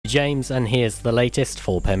James, and here's the latest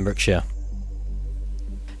for Pembrokeshire.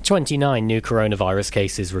 29 new coronavirus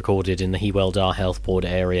cases recorded in the Hywel Dda Health Board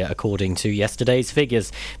area, according to yesterday's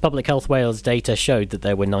figures. Public Health Wales data showed that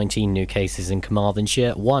there were 19 new cases in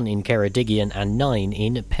Carmarthenshire, 1 in Ceredigion and 9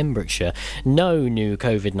 in Pembrokeshire. No new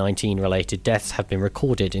COVID-19 related deaths have been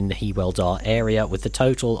recorded in the Hywel Dda area, with a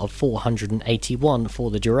total of 481 for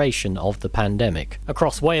the duration of the pandemic.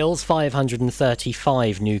 Across Wales,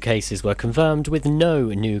 535 new cases were confirmed, with no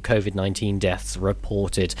new COVID-19 deaths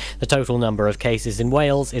reported. The total number of cases in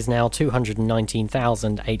Wales is now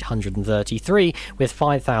 219,833, with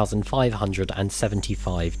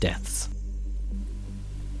 5,575 deaths.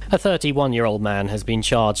 A 31-year-old man has been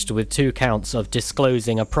charged with 2 counts of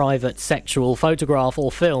disclosing a private sexual photograph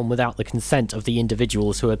or film without the consent of the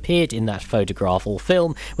individuals who appeared in that photograph or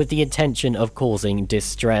film, with the intention of causing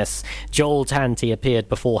distress. Joel Tanti appeared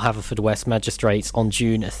before Haverfordwest magistrates on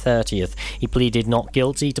June 30th. He pleaded not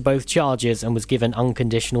guilty to both charges and was given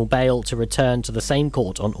unconditional bail to return to the same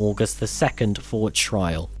court on August the 2nd for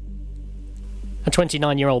trial. A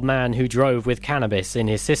 29-year-old man who drove with cannabis in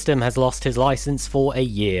his system has lost his licence for a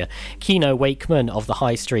year. Keno Wakeman of the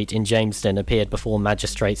High Street in Jamestown appeared before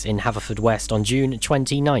magistrates in Haverfordwest on June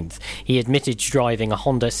 29th. He admitted to driving a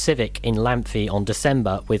Honda Civic in Lampthe on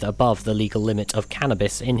December with above the legal limit of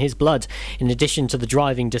cannabis in his blood. In addition to the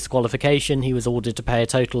driving disqualification, he was ordered to pay a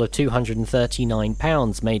total of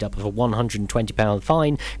 £239, made up of a £120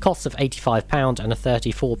 fine, costs of £85 and a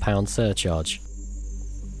 £34 surcharge.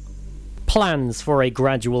 Plans for a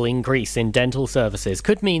gradual increase in dental services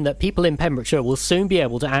could mean that people in Pembrokeshire will soon be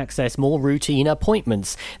able to access more routine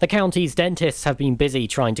appointments. The county's dentists have been busy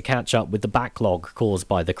trying to catch up with the backlog caused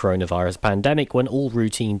by the coronavirus pandemic when all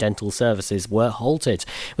routine dental services were halted.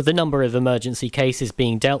 With the number of emergency cases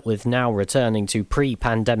being dealt with now returning to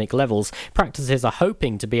pre-pandemic levels, practices are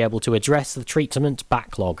hoping to be able to address the treatment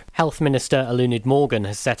backlog. Health Minister Eluned Morgan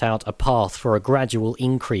has set out a path for a gradual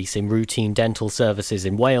increase in routine dental services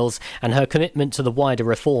in Wales and her commitment to the wider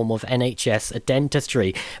reform of NHS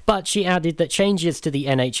dentistry, but she added that changes to the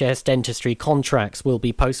NHS dentistry contracts will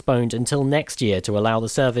be postponed until next year to allow the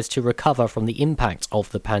service to recover from the impact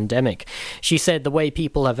of the pandemic. She said the way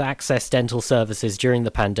people have accessed dental services during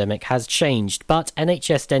the pandemic has changed, but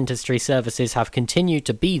NHS dentistry services have continued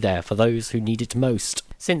to be there for those who need it most.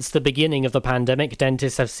 Since the beginning of the pandemic,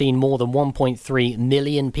 dentists have seen more than 1.3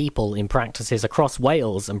 million people in practices across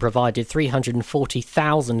Wales and provided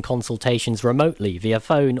 340,000 consultations remotely via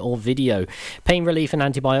phone or video. Pain relief and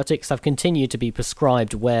antibiotics have continued to be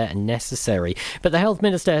prescribed where necessary, but the Health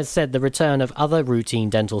Minister has said the return of other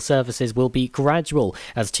routine dental services will be gradual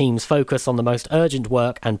as teams focus on the most urgent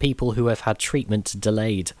work and people who have had treatment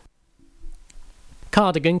delayed.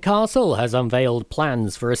 Cardigan Castle has unveiled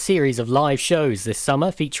plans for a series of live shows this summer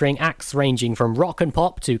featuring acts ranging from rock and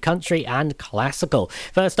pop to country and classical.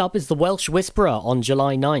 First up is the Welsh Whisperer on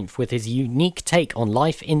July 9th with his unique take on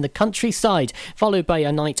life in the countryside, followed by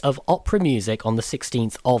a night of opera music on the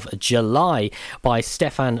 16th of July by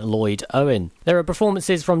Stefan Lloyd Owen. There are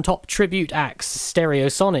performances from top tribute acts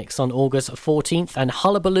Stereosonics on August 14th and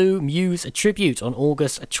Hullabaloo Muse Tribute on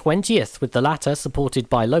August 20th, with the latter supported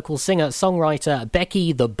by local singer-songwriter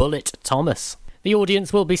Becky the Bullet Thomas. The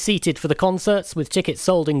audience will be seated for the concerts, with tickets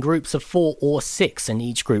sold in groups of 4 or 6, and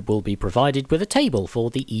each group will be provided with a table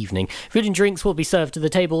for the evening. Food and drinks will be served to the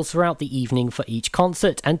tables throughout the evening for each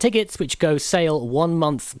concert, and tickets, which go sale 1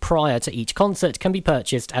 month prior to each concert, can be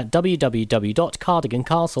purchased at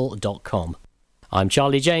www.cardigancastle.com. I'm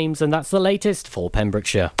Charlie James, and that's the latest for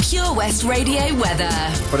Pembrokeshire. Pure West Radio weather.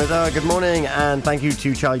 Good morning, and thank you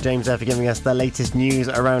to Charlie James there for giving us the latest news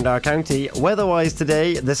around our county. Weather-wise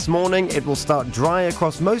today, this morning, it will start dry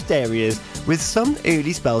across most areas with some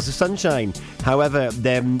early spells of sunshine. However,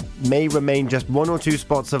 there may remain just 1 or 2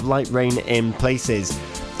 spots of light rain in places.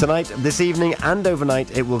 Tonight, this evening and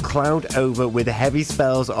overnight, it will cloud over with heavy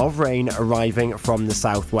spells of rain arriving from the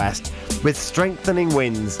southwest, with strengthening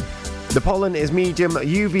winds. The pollen is medium,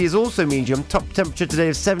 UV is also medium. Top temperature today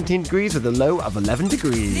is 17 degrees with a low of 11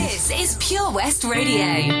 degrees. This is Pure West Radio.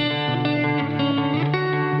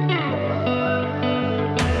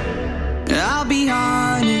 I'll be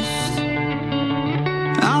honest,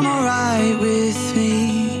 I'm alright with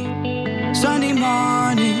me. Sunday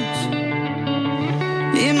mornings,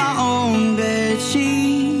 in my own bed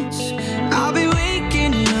sheets, I'll be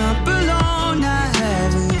waking up alone. I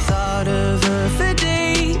haven't thought of her for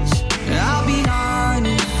days. I'll be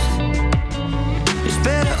honest, it's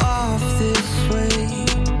better off this way.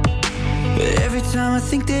 But every time I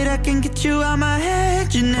think that I can get you out my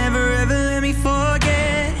head, you never ever let me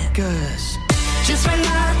forget. 'Cause just when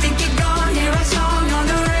I think you're gone, hear a song on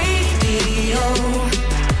the radio.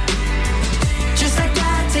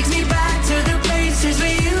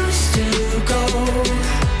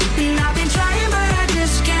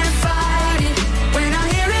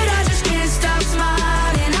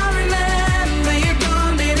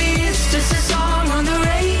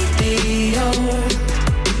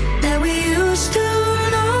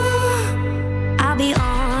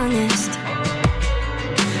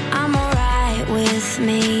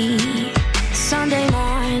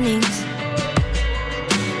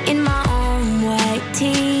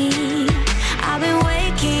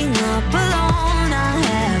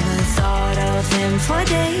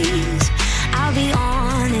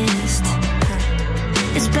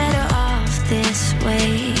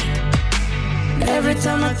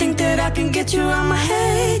 time I think that I can get you out my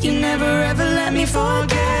head, you never ever let me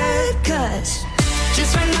forget. Cause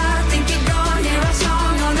just when I think you're gone, hear a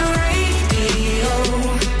song on the radio.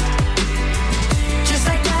 Just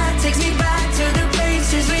like that takes me back to the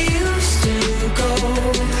places we used to go.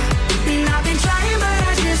 And I've been trying but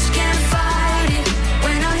I just can't fight it.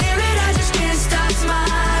 When I hear it I just can't stop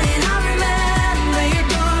smiling. I remember you're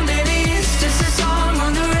gone, baby, it's just a song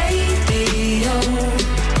on the radio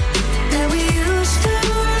that we used to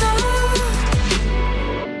know.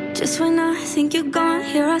 Just when I think you're gone,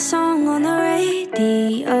 hear our song on the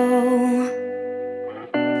radio.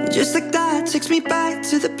 Just like that takes me back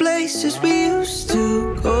to the places we used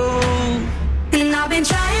to go. And I've been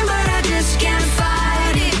trying but I just can't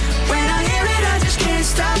fight it. When I hear it I just can't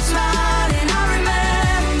stop smiling. I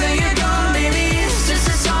remember you're gone, baby, it's just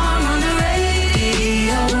a song on the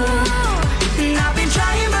radio. And I've been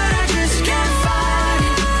trying but I just can't fight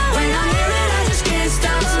it. When I hear it I just can't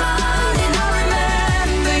stop smiling. I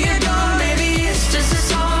remember you're gone, baby, it's just a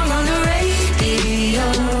song on the radio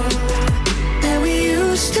that we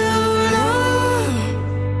used to know.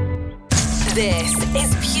 This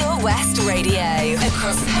is Pure West Radio.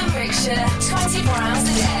 Across Pembrokeshire, 24 hours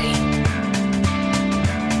a day.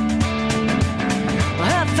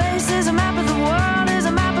 Her face is a map of the world, is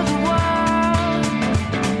a map of the world.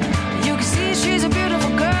 You can see she's a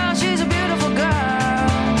beautiful girl, she's a beautiful girl.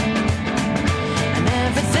 And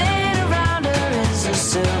everything around her is a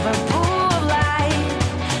silver pool of light.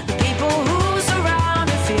 The people who surround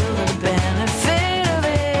her feel the benefit of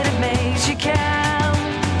it, it makes you count.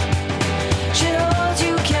 She holds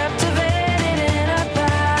you captivated in her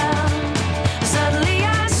palm. Suddenly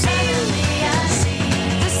I see,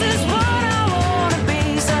 this is what I wanna be.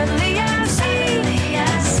 Suddenly I see,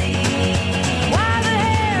 why the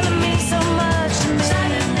hell it means so much to me.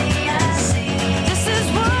 Suddenly I see, this is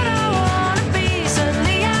what I wanna be.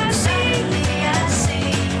 Suddenly I see,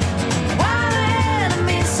 why the hell it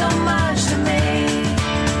means so much to me.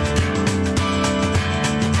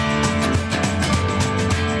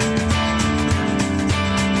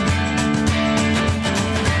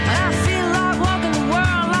 I feel like walking the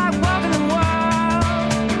world, like walking the world.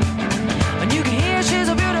 And you can hear she's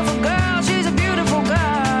a beautiful girl, she's a beautiful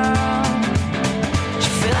girl. She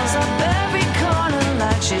fills up every corner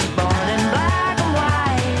like she's born in black and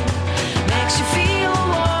white. Makes you feel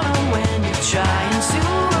warmer when you're trying to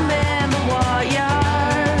remember what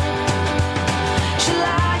you're. She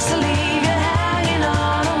likes to leave you hanging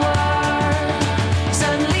on a word.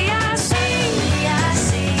 Suddenly I see,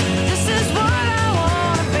 this is what I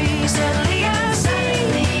wanna be. Suddenly I see,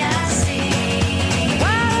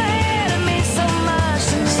 why the hell it means so much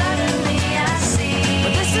to me. Suddenly I see,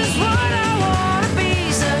 but this is what I wanna be.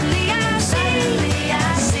 Suddenly I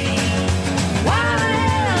see, why the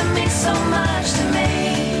hell it means so much to me.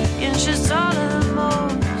 And she's taller than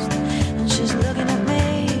most, and she's looking at me.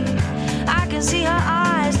 I can see her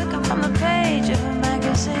eyes looking from the page of a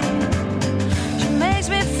magazine. She makes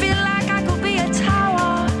me feel like I could be a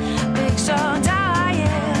tower, big strong tower,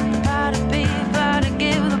 yeah. The power to be, the power to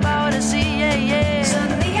give, the power to see, yeah, yeah.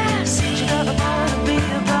 Suddenly I see, she got the power to be,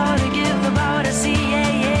 the power to give, the power to see, yeah,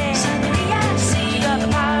 yeah. Suddenly I see, she got the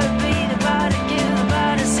power to be, the power to give, the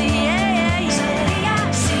power to see, yeah, yeah, yeah. Suddenly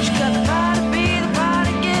I see, she got the power to be, the power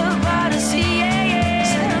to give, the power to see, yeah, yeah.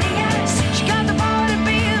 Suddenly I see, she got the power to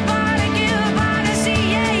be, the power to give, the power to see,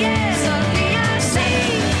 yeah, yeah. Suddenly I see,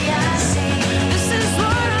 this is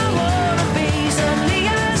what I wanna be. Suddenly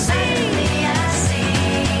I see,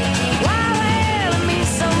 why the hell it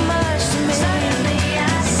means so much to me. Suddenly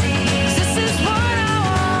I see, this is what I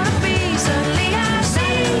wanna be. Suddenly I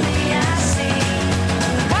see,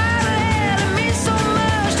 why the hell it means so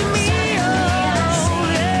much to me. Oh,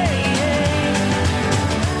 yeah, yeah.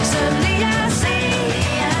 Suddenly I see,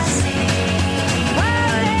 why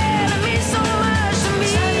the hell it means so much to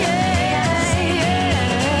me. Yeah, yeah.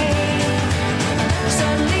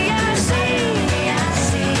 Suddenly I see,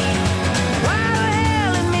 why the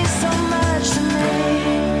hell it means so much to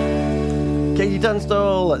me. Katie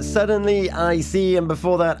Tunstall, Suddenly I See, and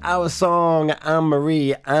before that, our song,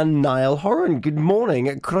 Anne-Marie and Niall Horan. Good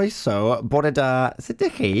morning, croeso, bore da, sut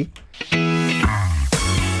ydych chi?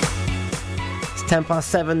 It's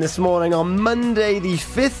 7:10 this morning on Monday, the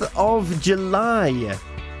 5th of July.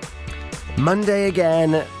 Monday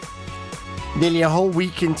again, nearly a whole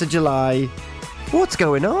week into July. What's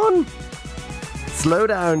going on? Slow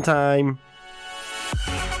down time.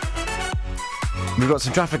 We've got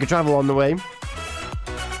some traffic and travel on the way.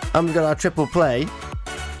 And we've got our triple play.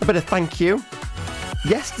 A bit of thank you.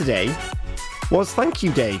 Yesterday was thank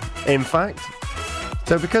you day, in fact.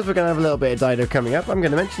 So because we're going to have a little bit of Dido coming up, I'm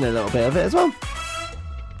going to mention a little bit of it as well.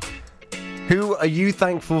 Who are you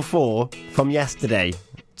thankful for from yesterday?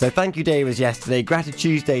 So thank you day was yesterday, Gratitude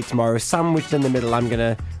Tuesday tomorrow, sandwiched in the middle. I'm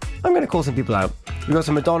gonna call some people out. We've got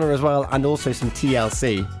some Madonna as well, and also some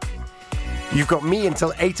TLC. You've got me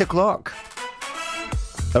until 8 o'clock.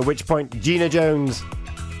 At which point, Gina Jones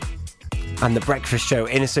and The Breakfast Show,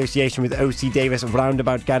 in association with OC Davis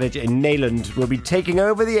Roundabout Garage in Neyland, will be taking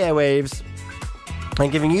over the airwaves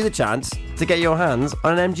and giving you the chance to get your hands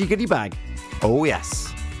on an MG goodie bag. Oh yes.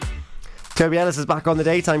 Toby Ellis is back on the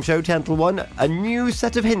daytime show, 10 till 1. A new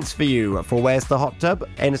set of hints for you for Where's the Hot Tub,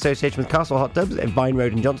 in association with Castle Hot Tubs in Vine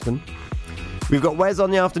Road in Johnston. We've got Wes on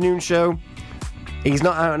the afternoon show. He's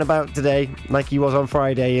not out and about today like he was on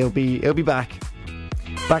Friday. He'll be back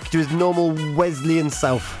to his normal Wesleyan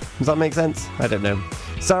self. Does that make sense? I don't know.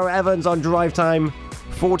 Sarah Evans on drive time,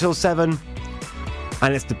 4 till 7.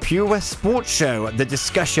 And it's the Pure West Sports Show, the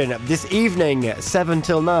discussion this evening, 7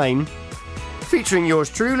 till 9, featuring yours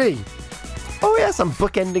truly. Oh yes, I'm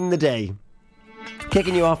bookending the day,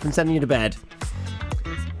 kicking you off and sending you to bed.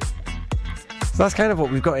 So that's kind of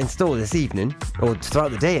what we've got in store this evening, or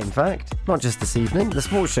throughout the day in fact, not just this evening, the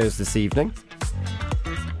sports shows this evening.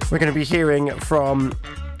 We're going to be hearing from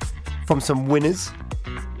some winners.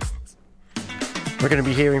 We're going to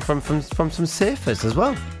be hearing from some surfers as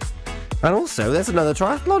well. And also, there's another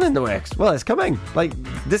triathlon in the works. Well, it's coming, like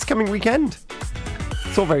this coming weekend.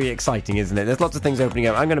 It's all very exciting, isn't it? There's lots of things opening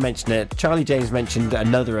up. I'm going to mention it. Charlie James mentioned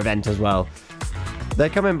another event as well. They're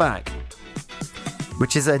coming back,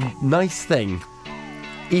 which is a nice thing,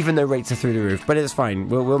 even though rates are through the roof. But it's fine.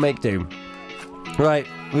 We'll make do. Right,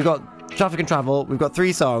 we've got traffic and travel. We've got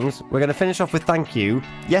 3 songs. We're going to finish off with thank you.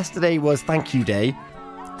 Yesterday was thank you day.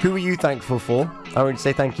 Who are you thankful for? I want to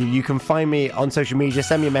say thank you. You can find me on social media.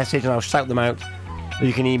 Send me a message and I'll shout them out. Or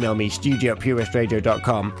you can email me,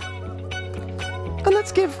 studio@purewestradio.com. And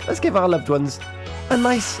let's give our loved ones a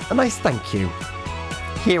nice thank you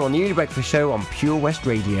here on the Early Breakfast Show on Pure West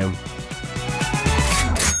Radio.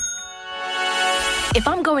 If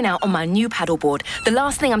I'm going out on my new paddleboard, the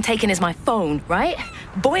last thing I'm taking is my phone, right?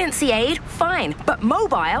 Buoyancy aid, fine, but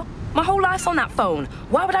mobile? My whole life's on that phone.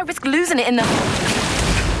 Why would I risk losing it in the...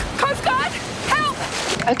 Coast Guard, help!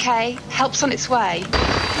 Okay, help's on its way.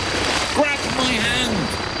 Grab my hand!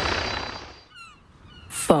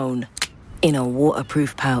 Phone. In a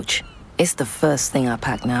waterproof pouch. It's the first thing I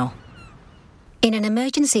pack now. In an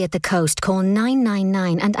emergency at the coast, call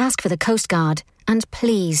 999 and ask for the Coast Guard. And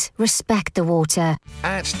please, respect the water.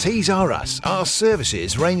 At Tees R Us, our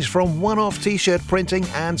services range from one-off T-shirt printing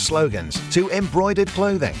and slogans to embroidered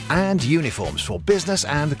clothing and uniforms for business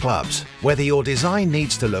and clubs. Whether your design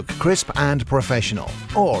needs to look crisp and professional,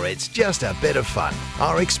 or it's just a bit of fun,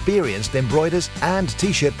 our experienced embroiders and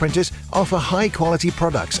T-shirt printers offer high-quality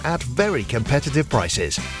products at very competitive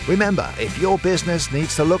prices. Remember, if your business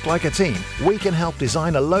needs to look like a team, we can help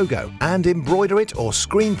design a logo and embroider it or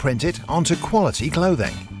screen print it onto quality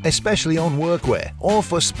clothing, especially on workwear or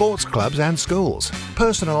for sports clubs and schools.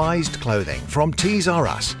 Personalised clothing from Tees R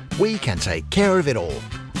Us. We can take care of it all.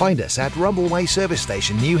 Find us at Rumbleway Service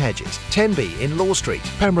Station, New Hedges, 10B in Law Street,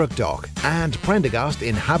 Pembroke Dock, and Prendergast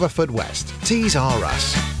in Haverfordwest. Tees R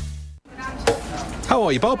Us. How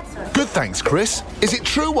are you, Bob? Good, thanks, Chris. Is it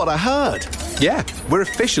true what I heard? Yeah, we're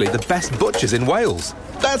officially the best butchers in Wales.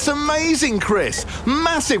 That's amazing, Chris.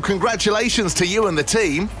 Massive congratulations to you and the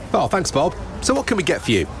team. Oh, thanks, Bob. So what can we get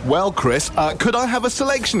for you? Well, Chris, could I have a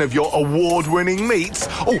selection of your award-winning meats?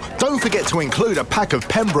 Oh, don't forget to include a pack of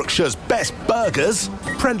Pembrokeshire's best burgers.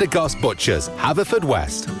 Prendergast Butchers,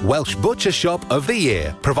 Haverfordwest, Welsh Butcher Shop of the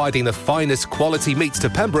Year, providing the finest quality meats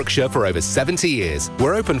to Pembrokeshire for over 70 years.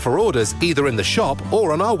 We're open for orders either in the shop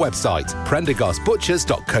or on our website,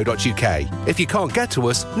 prendergastbutchers.co.uk. If you can't get to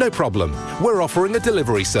us, no problem. We're offering a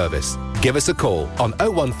delivery service. Give us a call on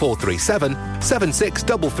 01437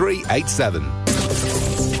 763387.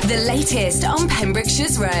 The latest on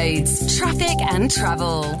Pembrokeshire's roads, traffic and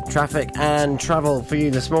travel. Traffic and travel for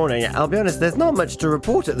you this morning. I'll be honest, there's not much to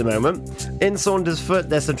report at the moment. In Saundersfoot,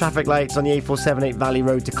 there's some traffic lights on the A478 Valley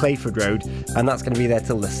Road to Clayford Road, and that's going to be there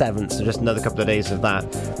till the 7th, so just another couple of days of that.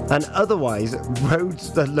 And otherwise,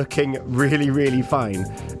 roads are looking really, really fine.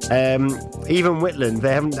 Even Whitland,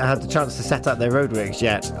 they haven't had the chance to set up their roadworks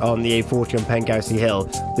yet on the A40 on Pengowsey Hill.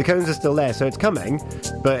 The cones are still there, so it's coming,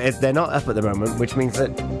 but they're not up at the moment, which means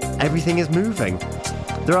that everything is moving.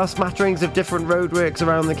 There are smatterings of different roadworks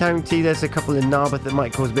around the county. There's a couple in Narberth that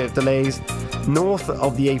might cause a bit of delays. North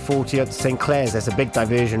of the A40 up to St Clears, there's a big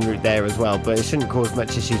diversion route there as well, but it shouldn't cause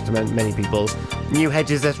much issues to many people. New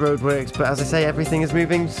hedges, there's roadworks, but as I say, everything is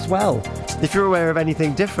moving swell. If you're aware of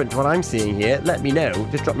anything different to what I'm seeing here, let me know.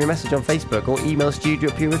 Just drop me a message on Facebook or email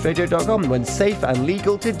studio@purewestradio.com when safe and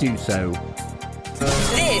legal to do so.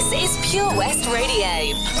 This is Pure West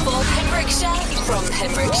Radio for Pembrokeshire from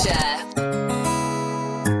Pembrokeshire.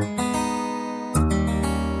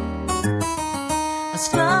 A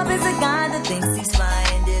scrub is a guy that thinks he's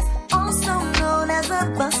fine, is also known as a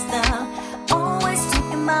buster. Always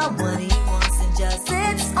talking about what he wants and just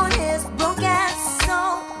sits on his broke ass.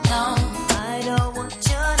 So, no, I don't want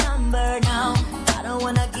your number, no. I don't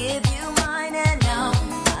wanna give you mine, and no,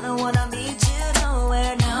 I don't wanna meet you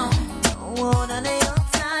nowhere, no. Don't want none of your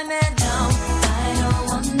time, and no, I don't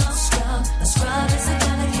want no scrub. A scrub is a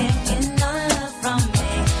guy that can't get no love from me.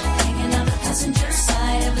 Hanging on the passenger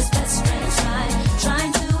side of his best friend's ride,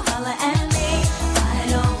 trying to holler at me. I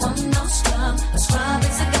don't want no scrub. A scrub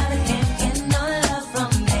is a guy that can't get no love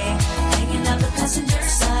from me. Hanging on the passenger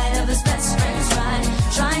side of his best friend's ride,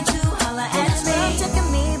 trying to holler at me. He's checking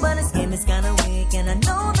me, but his game is kinda weak, and I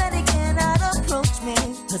know that he cannot approach me,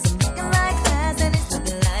 'cause I'm looking like glass and he's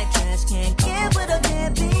looking like trash. Can't get with a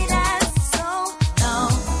deadbeat ass. So, no,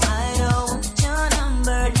 I don't want your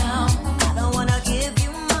number, no. I don't wanna give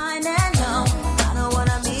you mine, and no, I don't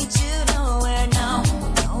wanna meet you nowhere, no.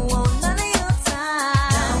 Don't want none of your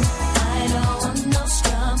time. I don't want no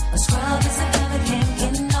scrub. A scrub is a guy that can't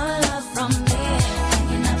get no love from me.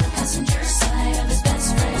 Hanging out the passenger side of his best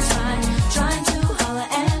friend's ride, trying to holler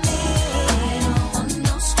at me. I don't want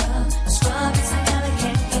no scrub. A scrub is a guy that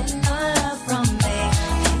can't get no love from me.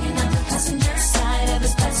 Hanging out the passenger side of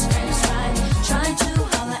his best friend's ride, trying to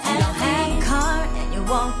holler at me. You don't have a car and you're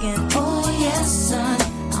walking. Oh yes, son,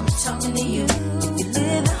 I'm talking to you. If you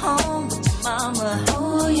live at home with your mama.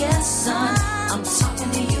 Oh yes, son, I'm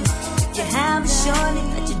talking to you. If you have a shorty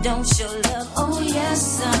that you don't show love. Oh yes,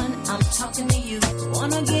 son, I'm talking to you.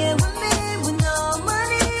 Wanna get with me with no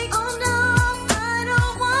money? Oh no, I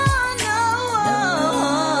don't want no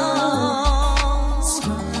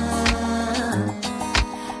scrub.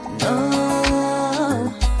 No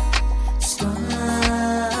scrub.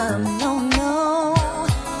 No, no.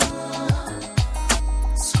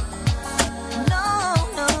 No,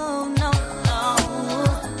 no, no, no.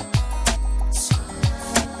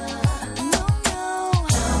 No, no.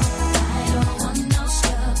 I don't want no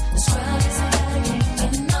scrub. A scrub is a guy that can't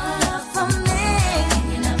get no love from me.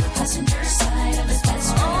 Hanging out the passenger side of his best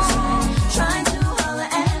friend's ride, trying to holler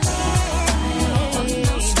at me. I don't want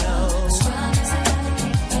no scrub. A scrub is a guy that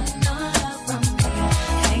can't get no love from me.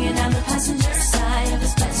 Hanging out the passenger side of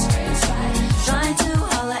his best friend's ride, trying to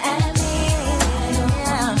holler at me. I don't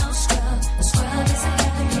want no scrub. A scrub is a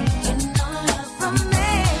guy that can't get no love from me.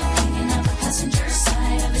 Hanging out the passenger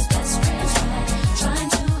side of his best friend's ride, trying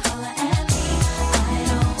to holler at me. I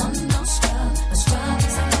don't want no scrub. A scrub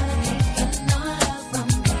is a guy that can't get no love from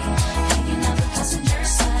me. Hanging out the passenger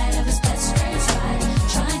side of his best friend's ride,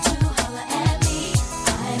 trying to holler at me.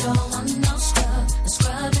 I don't want no scrub. A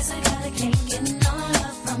scrub is a guy that can't get no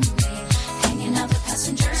love from me. Hanging out the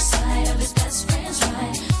passenger side of his best friend's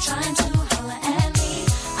ride, trying to holler at me.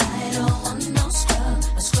 I don't want no scrub.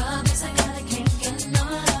 A scrub is a guy that can't get no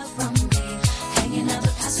love from me. Hanging out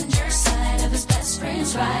the passenger side of his best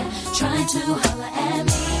friend's ride, trying to holler at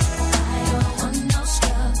me. I don't want no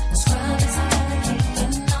scrub. A scrub is a guy that can't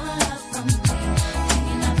get no love from me.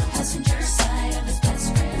 Hanging out the passenger side of his best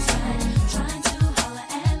friend's ride, trying to holler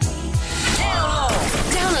at me.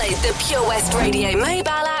 Download the Pure West Radio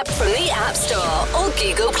mobile app from the App Store or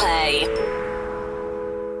Google Play.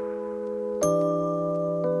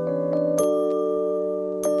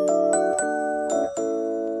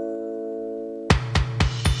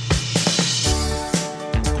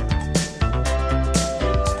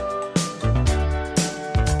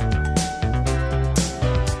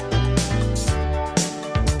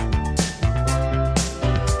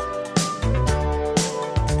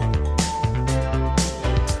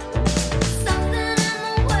 Something in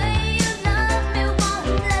the way you love me won't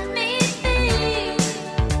let me be.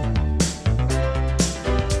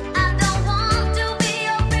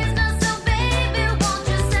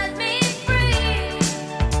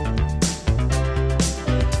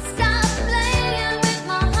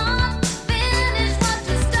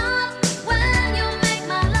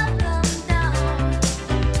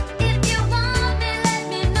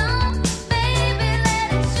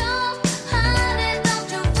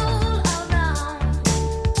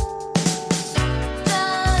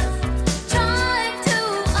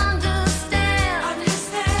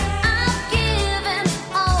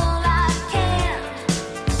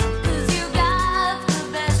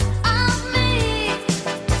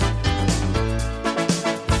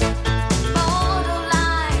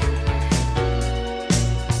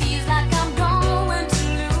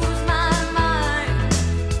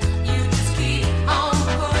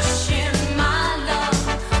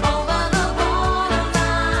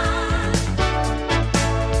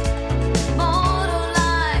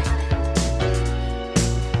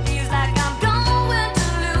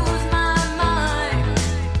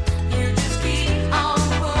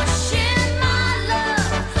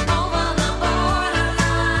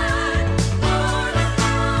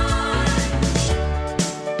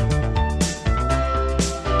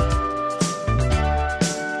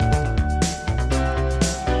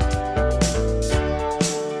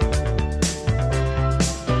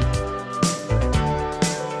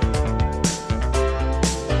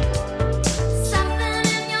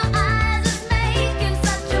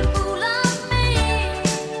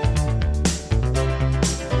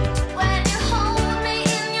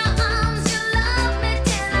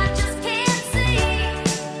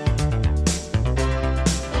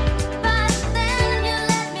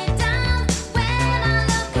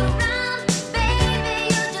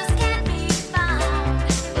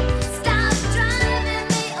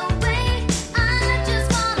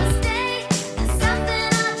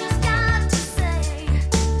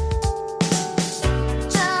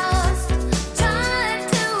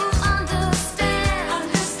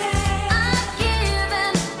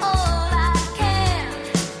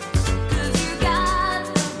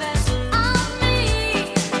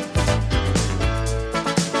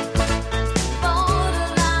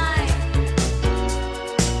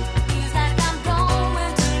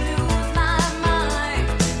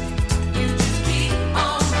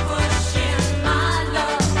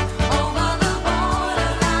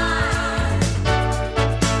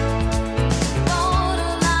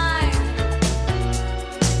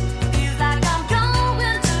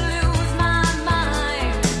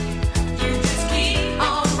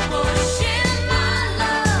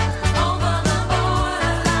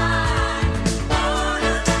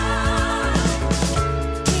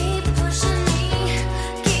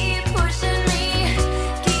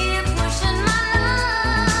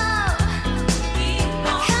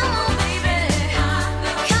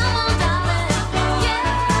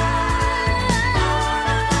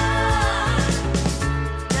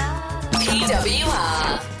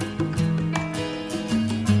 PWR.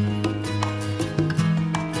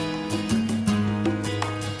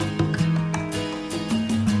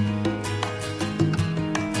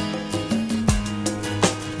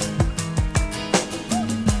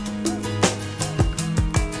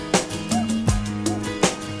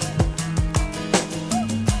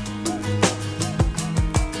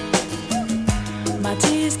 My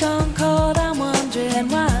tea's gone cold, I'm wondering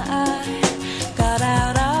why I got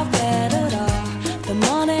out of bed at all. The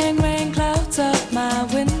morning rain clouds up my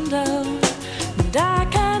window, and I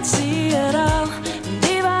can't see it all. And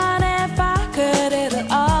even if I could, it'll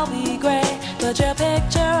all be great. But your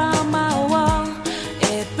picture on my wall,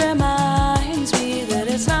 it reminds me that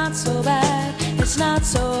it's not so bad, it's not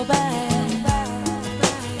so bad.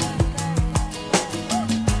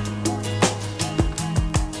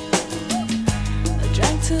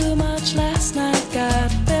 Too much last night, got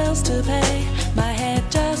bills to pay. My head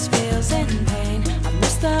just feels in pain. I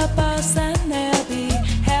missed the bus and there'll be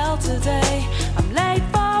hell today. I'm late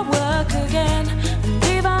for work again, and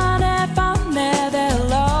even if I'm there,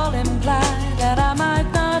 they'll all imply that I might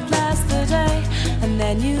not last the day. And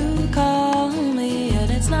then you call me, and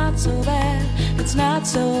it's not so bad, it's not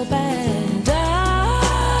so bad. I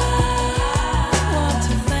want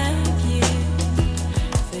to thank you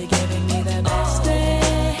for giving me the best day.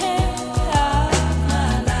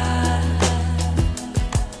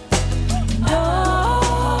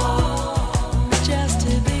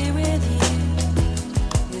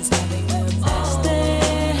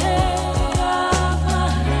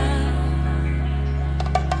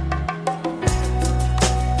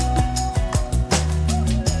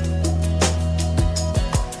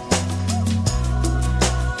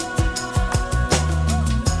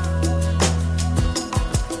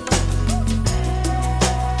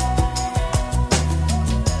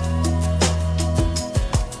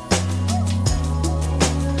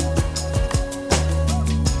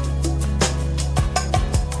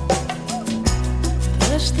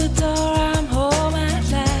 The door, I'm home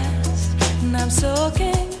at last, and I'm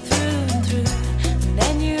soaking through and through. And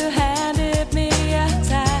then you handed me a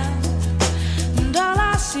towel, and all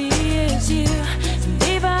I see is you. And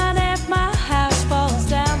even if my house falls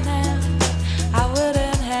down now, I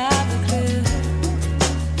wouldn't have a clue,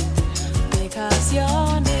 because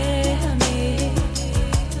you're near me.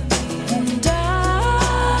 And I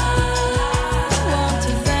want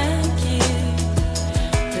to thank you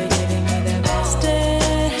for giving me the best day.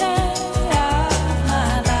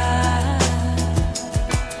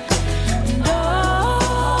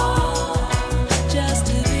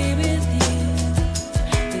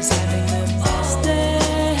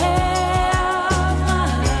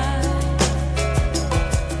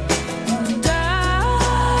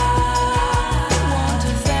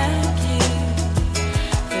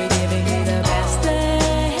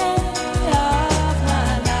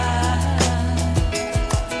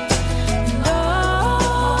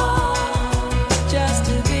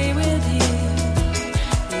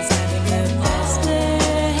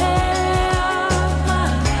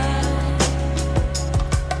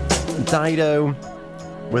 Dido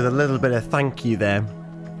with a little bit of thank you there.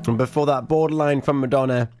 And before that, Borderline from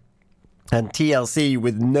Madonna and TLC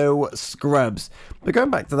with No Scrubs. But going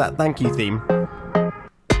back to that thank you theme,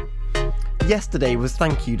 yesterday was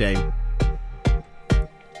thank you day.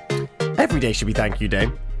 Every day should be thank you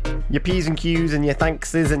day. Your P's and Q's and your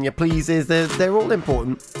thankses and your pleases, they're all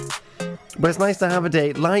important. But it's nice to have a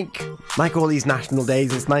day like all these national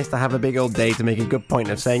days. It's nice to have a big old day to make a good point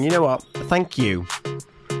of saying, you know what, thank you.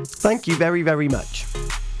 Thank you very, very much.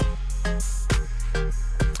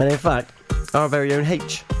 And in fact, our very own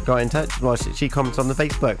H got in touch. Well, she comments on the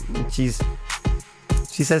Facebook.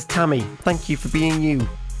 She says, Tammy, thank you for being you. Well,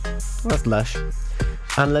 that's lush.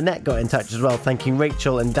 And Lynette got in touch as well, thanking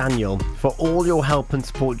Rachel and Daniel for all your help and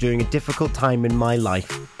support during a difficult time in my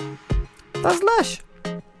life. That's lush.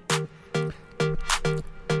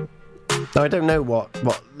 Now, I don't know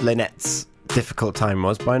what Lynette's difficult time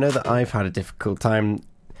was, but I know that I've had a difficult time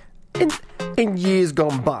in years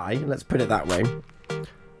gone by, let's put it that way.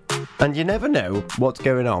 And you never know what's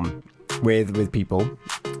going on with people.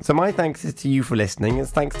 So my thanks is to you for listening.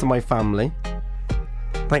 It's thanks to my family.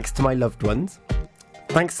 Thanks to my loved ones.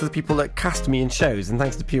 Thanks to the people that cast me in shows. And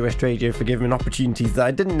thanks to Pure West Radio for giving me opportunities that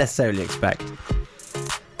I didn't necessarily expect.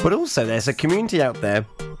 But also there's a community out there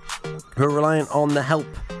who are reliant on the help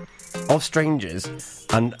of strangers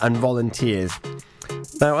and volunteers.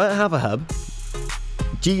 Now at Have a Hub,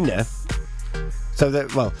 Gina,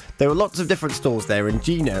 there were lots of different stalls there, and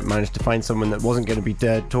Gina managed to find someone that wasn't going to be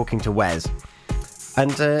talking to Wes,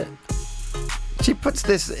 and she puts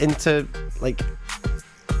this into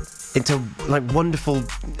into like wonderful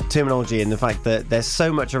terminology in the fact that there's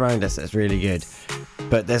so much around us that's really good,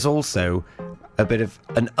 but there's also a bit of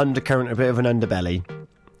an undercurrent, a bit of an underbelly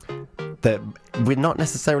that we're not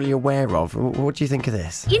necessarily aware of. What do you think of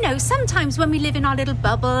this? You know, sometimes when we live in our little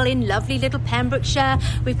bubble in lovely little Pembrokeshire,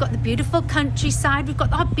 we've got the beautiful countryside, we've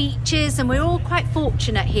got our beaches, and we're all quite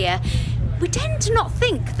fortunate here. We tend to not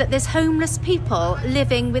think that there's homeless people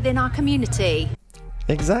living within our community.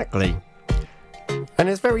 Exactly. And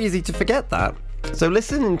it's very easy to forget that. So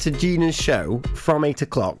listen to Gina's show from 8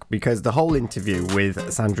 o'clock, because the whole interview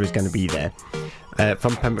with Sandra is going to be there,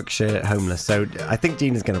 from Pembrokeshire Homeless. So I think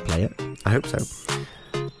Gina's going to play it. I hope so.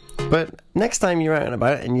 But next time you're out and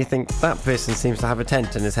about and you think that person seems to have a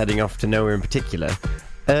tent and is heading off to nowhere in particular,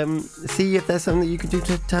 see if there's something that you can do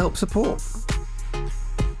to help support.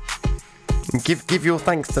 And give your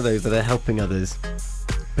thanks to those that are helping others.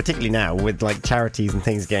 Particularly now with like charities and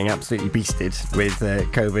things getting absolutely beasted with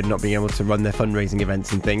COVID not being able to run their fundraising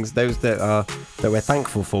events and things. Those that we're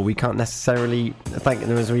thankful for, we can't necessarily thank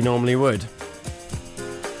them as we normally would.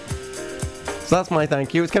 So that's my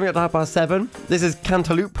thank you. It's coming up to 7:30. This is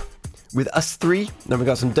Cantaloupe with Us Three. Then we've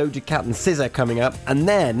got some Doja Cat and SZA coming up, and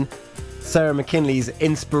then Sarah McKinley's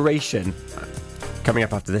Inspiration coming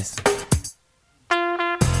up after this.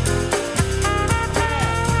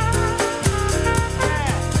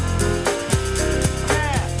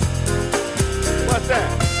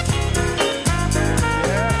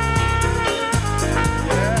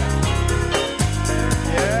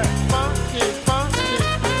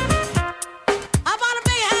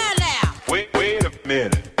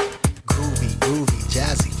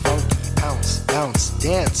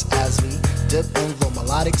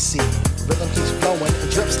 Rhythm keeps flowing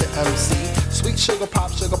and drips to MC. Sweet sugar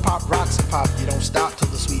pop, rocks and pop. You don't stop till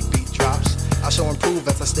the sweet beat drops. I shall improve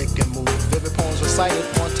as I stick and move. Vivid poems recited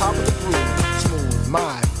on top of the groove. Smooth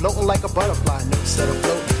mind, floating like a butterfly. Notes set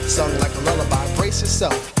afloat, sung like a lullaby. Brace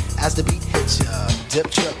yourself as the beat hits ya. Dip,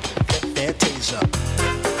 trip, flip, fantasia.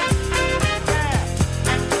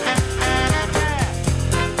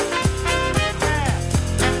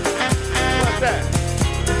 What's that?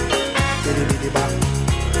 Diddy-diddy-bop.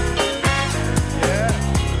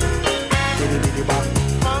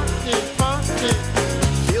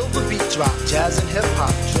 Feel the beat drop, jazz and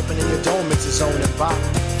hip-hop, dripping in your dome makes its own and bop.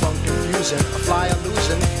 Funk confusion, a fly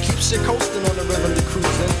illusion, keeps you coasting on the rhythm to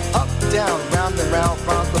cruising. Up, down, round and round,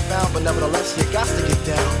 rhymes profound, but nevertheless you got to get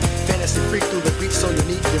down. Fantasy freak through the beat so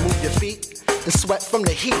unique, you move your feet and sweat from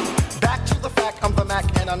the heat. Back to the fact, I'm the Mac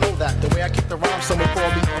and I know that. The way I kick the rhyme, someone call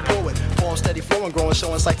me a poet. Poem steady flowing, growing,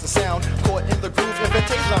 showing sights and sound. Caught in the groove,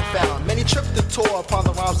 invitation I'm found. Many tripped and tore upon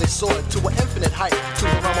the rhymes they soared to an infinite height, to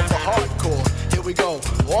the realm of the hardcore. Here we go,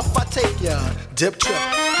 off I take ya. Dip, trip,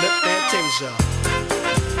 flip, fantasia.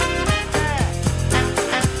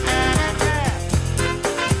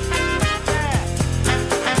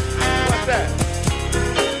 What's that?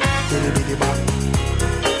 Diddy-diddy-bop.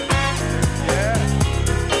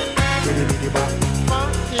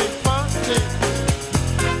 Funky, funky.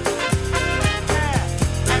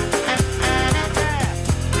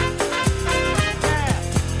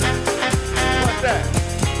 What's that?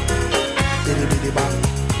 Diddy-diddy-bop.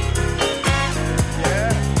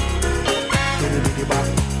 Yeah. Diddy-diddy-bop.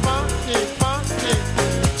 Funky, funky.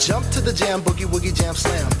 Jump to the jam, boogie woogie jam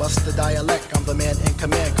slam. Bust the dialect, I'm the man in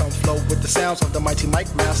command. Come flow with the sounds of the mighty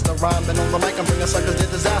mic master. Rhyming on the mic, I'm bringing suckers to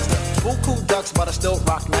disaster. Buku ducks, but I still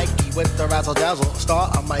rock Nike with the razzle dazzle. Star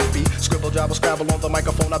I might be. Scribble, jabble, scrabble on the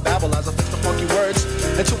microphone. I babble as I fix the funky words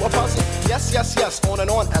into a puzzle. Yes, yes, yes. On and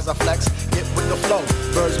on as I flex. Get with the flow.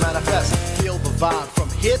 Birds manifest. Feel the vibe from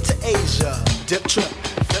here to Asia. Dip, trip,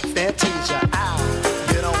 flip, fantasia. Ow.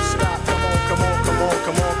 You don't stop. Come on, come on, come on,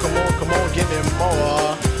 come on, come on, come on. Give me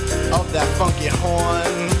more of that funky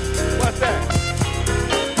horn. What's that?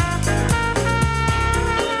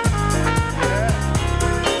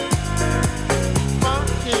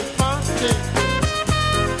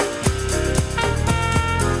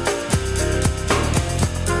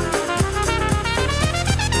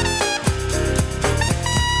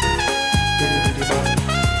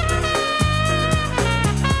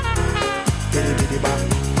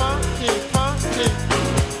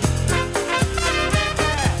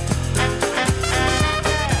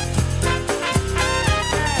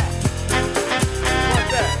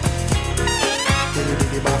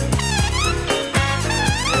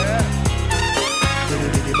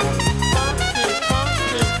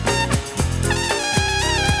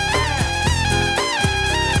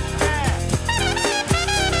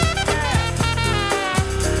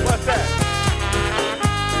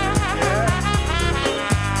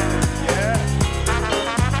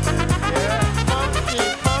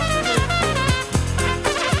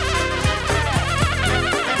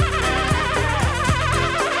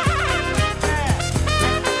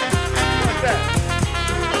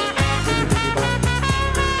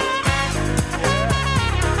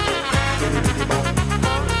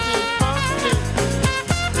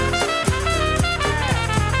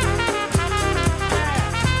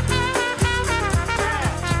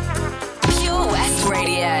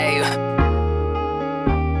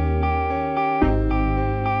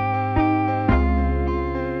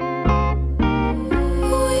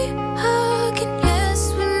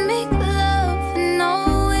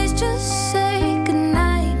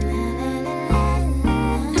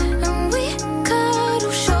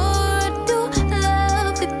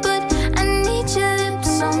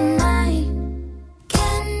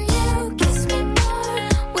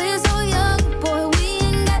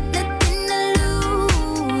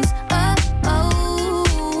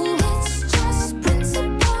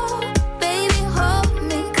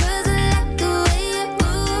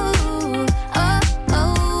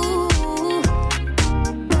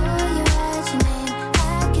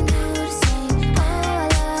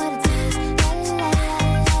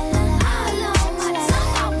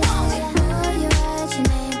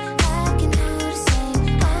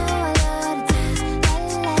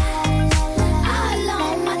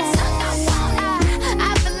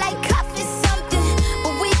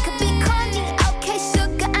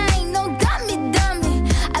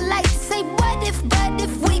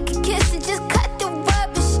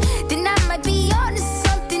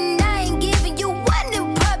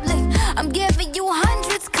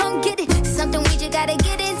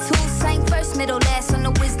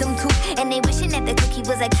 And they wishing that the cookie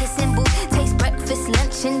was a kissing booth. Taste breakfast,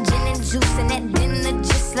 lunch, and gin and juice. And at dinner,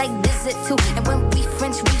 just like dessert too. And when we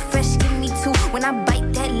French refresh, give me two. When I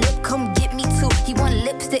bite that lip, come get me two. He want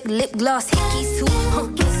lipstick, lip gloss, hickeys too.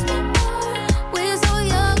 Kiss me more. We're so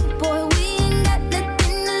young, boy, we ain't got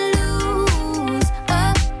nothing to lose.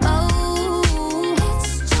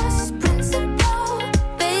 It's just principle.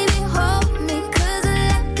 Baby, hold me, 'cause I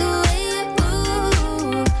like the way you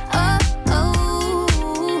move.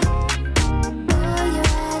 Boy, you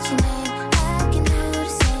write your name, I can do the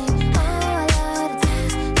same. Oh, I love the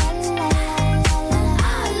taste. La la la la la.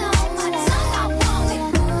 All on my tongue, I want it.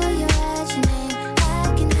 Boy, you write your name, I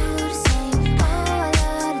can do the same. Oh, I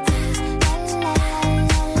love the taste. La la la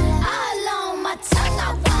la la. All on my tongue, I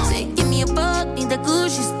want it. Give me a buck, need the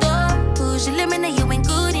Gucci stuff. Push your limit, now you ain't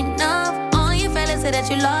good enough. All you fellas say that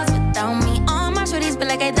you lost without me. All my shorties feel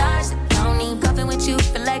like I dodged the county. Coughing with you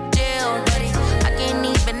feel like jail, buddy. I can't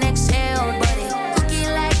even exhale, buddy. Cookie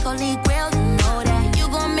like holy grail, you know that. You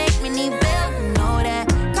gon' make me need bail, you know that.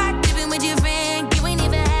 Caught dipping with your friend, you ain't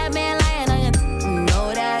even had man lying on you, you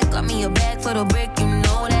know that. Got me a bag for the brick, you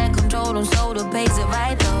know that. Control them, so the pays if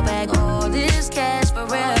I throw back all this cash for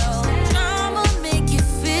real. I'ma make you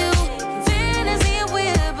feel fantasy and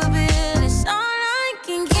whip a bill. It's all I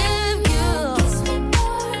can give you. Kiss me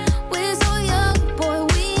more. We're so young, boy,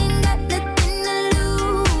 we ain't got nothing to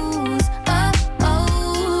lose.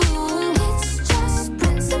 It's just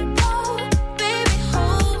principle. Baby,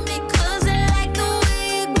 hold me, 'cause I like the way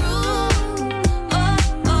you groove.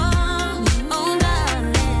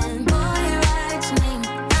 Darling. Boy, you write your name,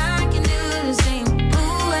 I can do the same.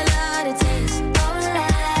 Ooh, I love the taste. Oh, la,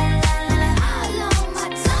 la, la, la. All on my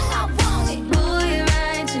tongue, I want it. Boy, you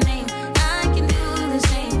write your name, I can do the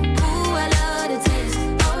same. Ooh, I love the taste.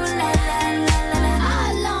 Oh, la, la, la, la, la.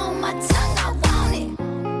 All on my tongue, I want it.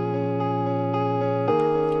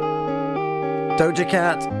 Doja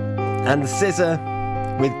Cat and SZA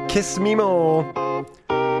with Kiss Me More.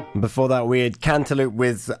 Before that, we had Cantaloupe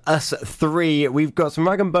with Us 3. We've got some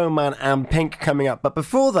Rag and Bone Man and Pink coming up. But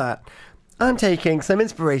before that, I'm taking some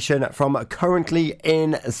inspiration from Currently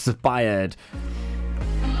Inspired.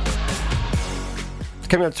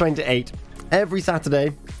 Coming up 28. Every Saturday,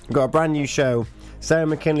 we've got a brand new show. Sarah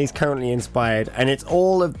McKinley's Currently Inspired, and it's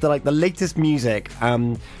all of the latest music,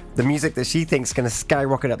 the music that she thinks is going to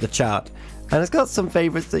skyrocket up the chart. And it's got some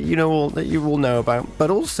favourites that you all know about,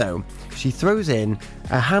 but also she throws in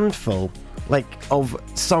a handful of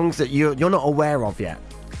songs that you're not aware of yet,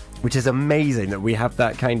 which is amazing that we have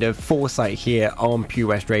that kind of foresight here on Pure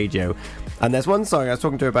West Radio. And there's one song, I was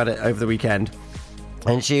talking to her about it over the weekend,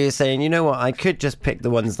 and she was saying, you know what, I could just pick the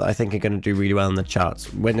ones that I think are going to do really well in the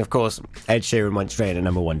charts, when of course Ed Sheeran went straight to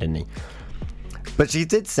number one, didn't he? But she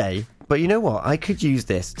did say, but you know what, I could use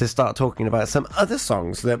this to start talking about some other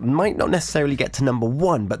songs that might not necessarily get to number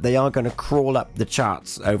one, but they are going to crawl up the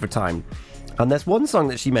charts over time. And there's one song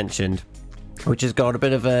that she mentioned, which has got a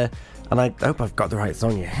bit of a, and I hope I've got the right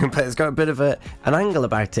song here, but it's got a bit of an angle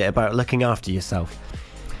about it, about looking after yourself.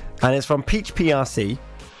 And it's from Peach PRC.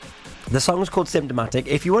 The song's called Symptomatic.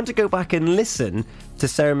 If you want to go back and listen to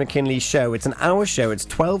Sarah McKinley's show, it's an hour show, it's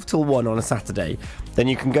 12 till 1 on a Saturday, then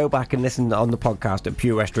you can go back and listen on the podcast at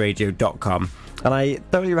purewestradio.com. And I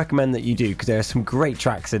thoroughly recommend that you do, because there are some great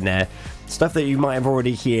tracks in there, stuff that you might have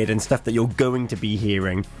already heard and stuff that you're going to be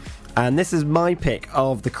hearing. And this is my pick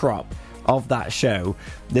of the crop of that show.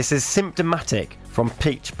 This is Symptomatic from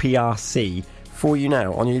Peach PRC for you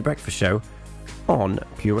now on your breakfast show on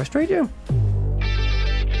Pure West Radio.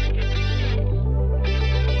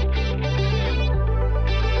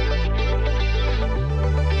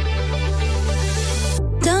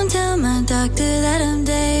 Don't tell my doctor that I'm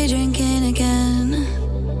day drinking again,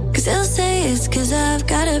 'cause he'll say it's 'cause I've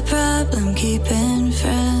got a problem keeping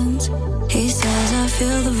friends. He says I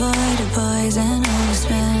fill the void of boys and old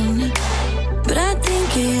men, but I think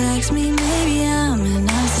he likes me, maybe I'm a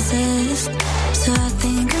narcissist. So I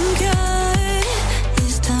think I'm good,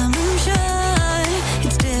 this time I'm sure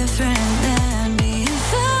it's different than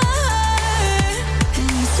before.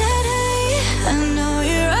 And he said, hey, I know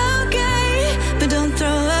you're okay, but don't throw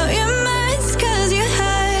out your minds 'cause you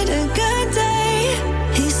had a good day.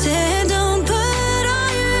 He said don't put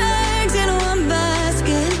all your eggs in one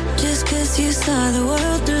basket, just 'cause you saw the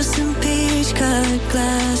world through some peach-colored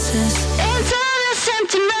glasses. It's all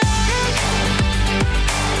symptomatic.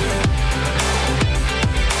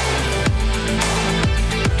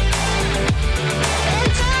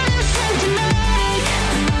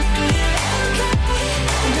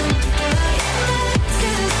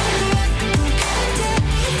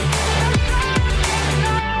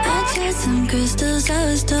 Some crystals I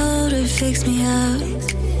was told would fix me up,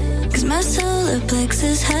 'cause 'Cause my solar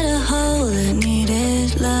plexus had a hole that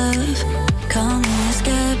needed love. Call me a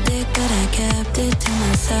skeptic, but I kept it to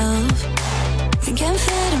myself. Think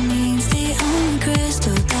amphetamine's the only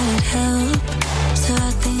crystal that'd help. So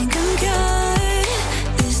I think I'm cured.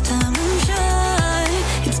 This time I'm sure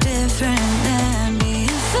it's different than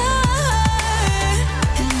before.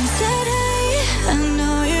 And he said, hey, I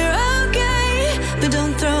know you're okay, but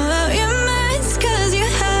don't throw out your meds 'cause you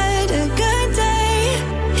had a good day.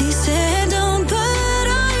 He said, don't put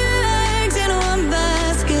all your eggs in one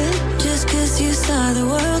basket just 'cause you saw the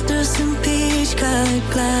world through some peach-colored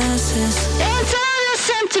glasses. It's all a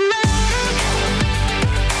sentiment.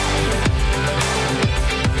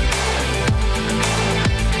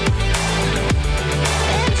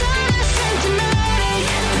 It's all a sentiment.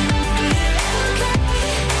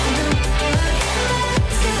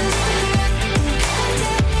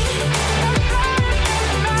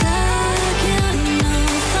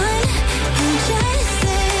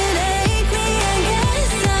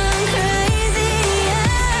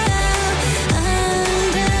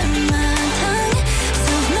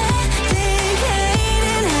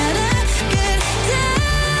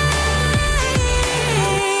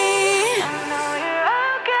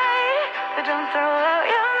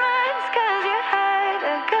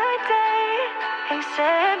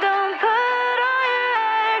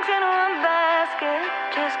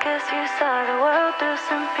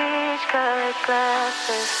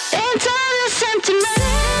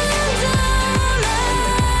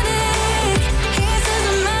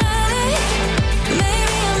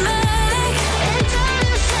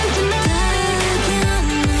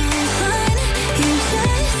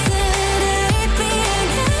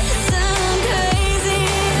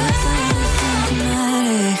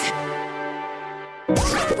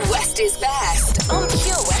 West is best on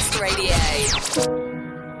Pure West Radio.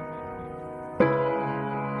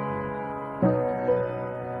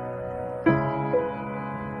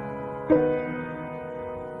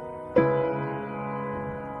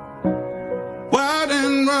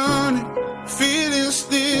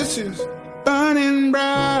 Burning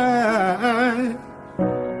bright.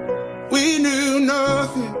 We knew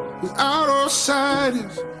nothing was out of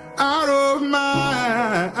sight, out of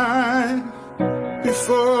mind.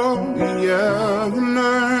 Before we ever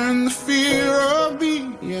learned the fear of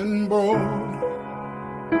being bold.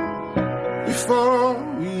 Before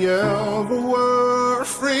we ever were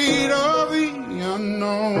afraid of the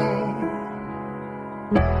unknown.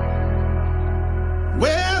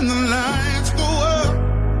 When the lights go up,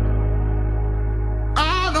 I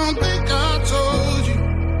don't think I told you.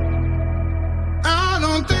 I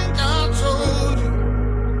don't think I told you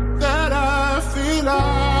that I feel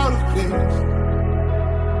out of place.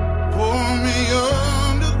 Pull me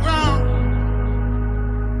underground.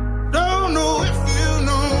 Don't know if you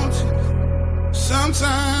notice.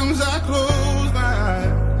 Sometimes I close my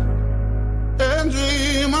eyes and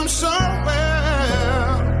dream I'm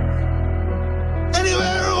somewhere,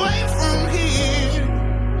 anywhere away from here.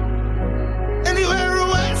 Anywhere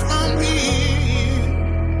away from here.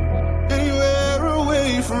 Anywhere away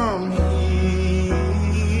from here.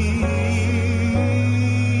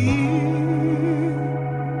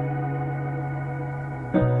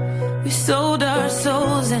 We sold our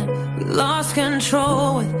souls and we lost control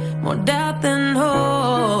with more doubt than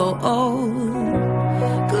hope.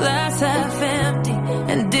 Glass half empty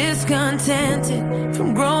and discontented from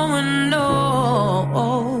growing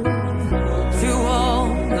old. Through all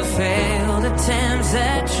the failed attempts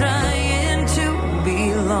at trying to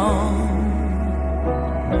belong,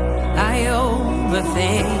 I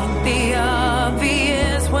overthink the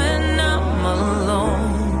obvious when I'm alone.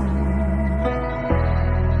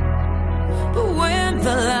 But when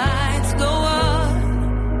the lights go up,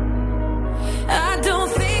 I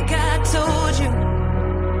don't think I told you.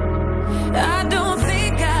 I don't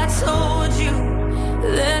think I told you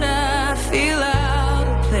that I feel out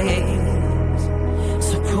of place.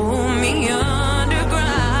 So pull me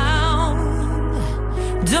underground.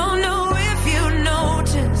 Don't know if you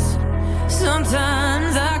notice.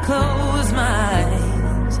 Sometimes I close my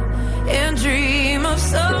eyes and dream of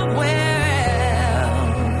somewhere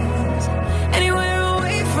else. Anywhere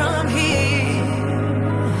away from here.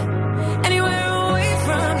 Anywhere away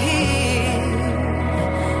from here.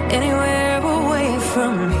 Anywhere away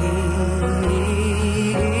from here.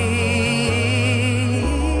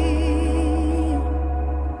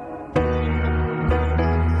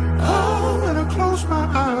 Oh, when I close my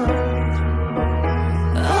eyes.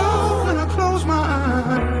 Oh, when I close my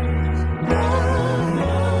eyes.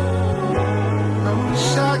 I wish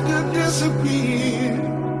I could disappear.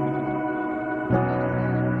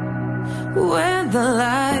 When the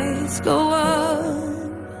light lights go up.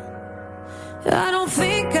 I don't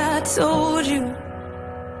think I told you.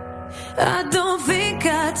 I don't think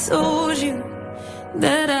I told you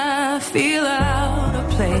that I feel out of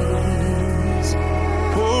place.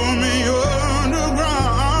 Pull me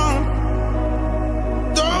underground.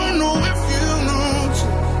 Don't know if you notice.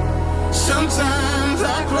 Sometimes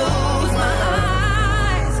I close my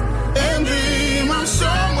eyes and dream I'm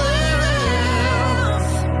somewhere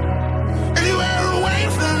else. Anywhere away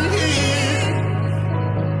from here.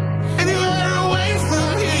 Anywhere away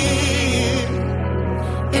from here.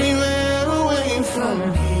 Anywhere away from here.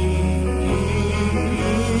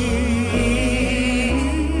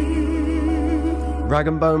 Rag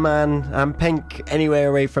and Bone Man and Pink, Anywhere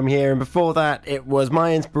Away From Here. And before that, it was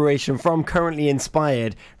my inspiration from Currently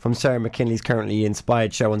Inspired, from Sarah McKinley's Currently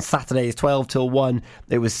Inspired show on Saturdays 12 till 1.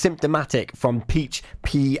 It was Symptomatic from Peach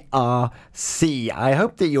PRC. I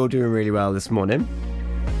hope that you're doing really well this morning.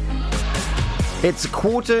 It's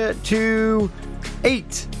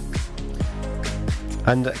 7:45.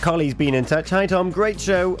 And Carly's been in touch. Hi Tom, great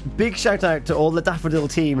show. Big shout out to all the Daffodil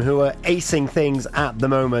team who are acing things at the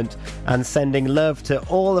moment and sending love to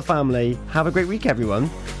all the family. Have a great week, everyone.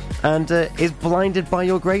 And is Blinded by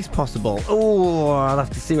Your Grace possible? Oh, I'll have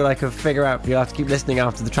to see what I can figure out. You'll have to keep listening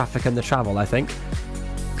after the traffic and the travel, I think.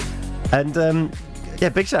 And yeah,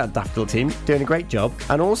 big shout out to Daffodil team, doing a great job.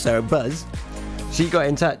 And also Buzz, she got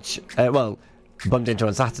in touch, bumped into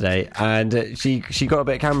on Saturday, and she got a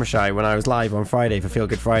bit camera shy when I was live on Friday for Feel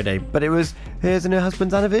Good Friday, but it was hers and her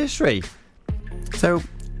husband's anniversary, so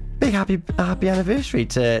big happy anniversary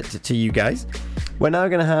to you guys. We're now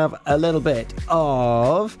going to have a little bit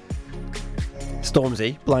of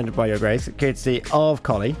Stormzy, Blinded by Your Grace, courtesy of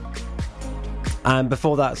Collie, and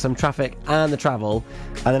before that some traffic and the travel,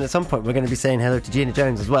 and then at some point we're going to be saying hello to Gina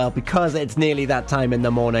Jones as well, because it's nearly that time in the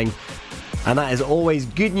morning. And that is always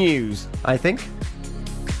good news, I think.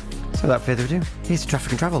 So without further ado, here's the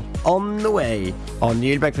traffic and travel on the way on the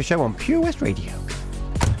Early Breakfast Show on Pure West Radio.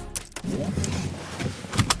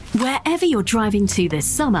 Wherever you're driving to this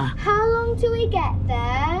summer, How long do we get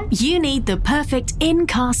there? you need the perfect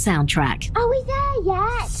in-car soundtrack. Are we there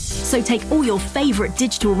yet? So take all your favourite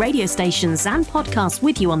digital radio stations and podcasts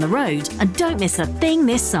with you on the road and don't miss a thing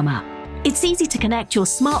this summer. It's easy to connect your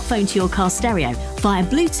smartphone to your car stereo via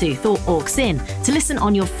Bluetooth or aux-in to listen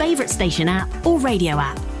on your favourite station app or radio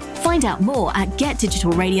app. Find out more at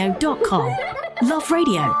getdigitalradio.com. Love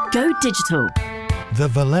radio. Go digital. The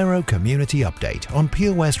Valero Community Update on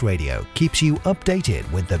Pure West Radio keeps you updated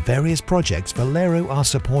with the various projects Valero are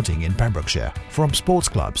supporting in Pembrokeshire, from sports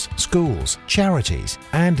clubs, schools, charities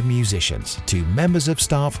and musicians to members of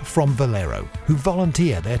staff from Valero who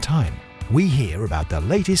volunteer their time. We hear about the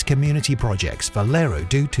latest community projects Valero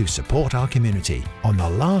do to support our community on the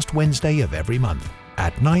last Wednesday of every month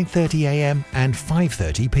at 9:30 a.m. and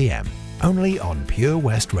 5:30 p.m. only on Pure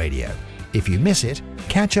West Radio. If you miss it,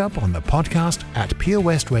 catch up on the podcast at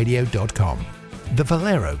purewestradio.com. The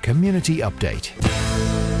Valero Community Update.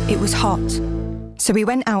 It was hot, so we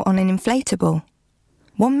went out on an inflatable.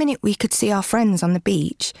 One minute we could see our friends on the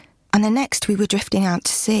beach, and the next we were drifting out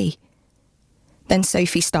to sea. Then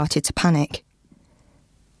Sophie started to panic.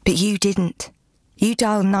 But you didn't. You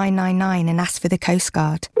dialed 999 and asked for the Coast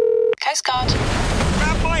Guard. Coast Guard.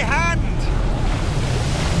 Grab my hand!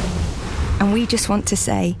 And we just want to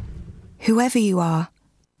say, whoever you are,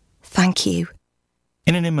 thank you.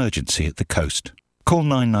 In an emergency at the coast, call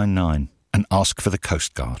 999 and ask for the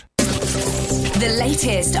Coast Guard. The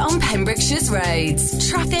latest on Pembrokeshire's roads,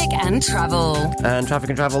 traffic and travel. And traffic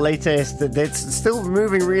and travel latest, it's still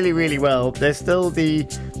moving really, really well. There's still the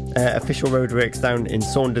official roadworks down in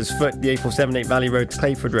Saundersfoot, the A478 Valley Road to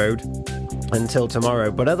Clayford Road, until tomorrow.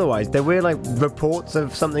 But otherwise, there were reports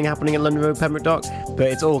of something happening at London Road, Pembroke Dock, but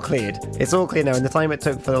it's all cleared. It's all clear now, and the time it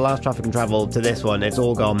took for the last traffic and travel to this one, it's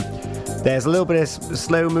all gone. There's a little bit of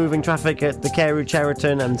slow-moving traffic at the Carew,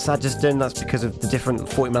 Cheriton and Sageston. That's because of the different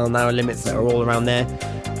 40-mile-an-hour limits that are all around there.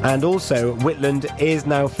 And also, Whitland is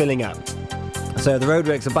now filling up. So the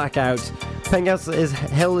roadworks are back out. Pengas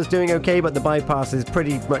Hill is doing okay, but the bypass is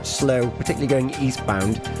pretty much slow, particularly going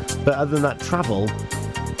eastbound. But other than that, travel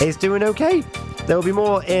is doing okay. There will be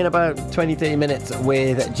more in about 20-30 minutes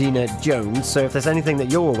with Gina Jones. So if there's anything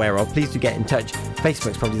that you're aware of, please do get in touch.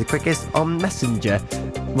 Facebook's probably the quickest on Messenger,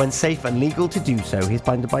 when safe and legal to do so. He's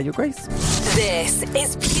Blinded by Your Grace. This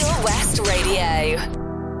is Pure West Radio.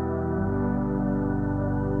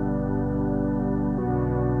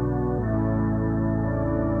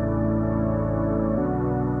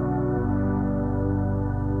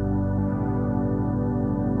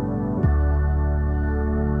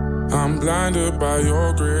 I'm blinded by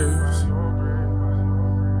your grace.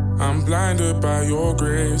 blinded by your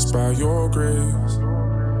grace, by your grace.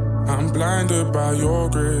 I'm blinded by your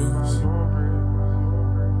grace.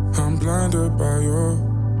 I'm blinded by your...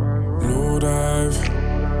 Lord, I've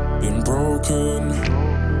been broken,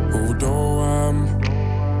 although I'm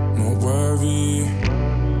not worthy.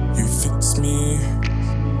 You fix me.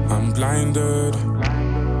 I'm blinded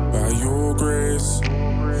by your grace.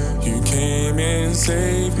 You came and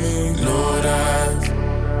saved me. Lord,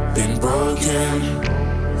 I've been broken,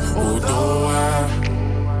 although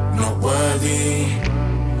I'm not worthy.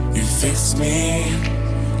 You fixed me.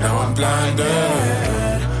 Now I'm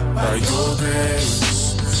blinded by your grace.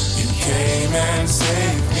 You came and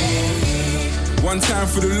saved me. One time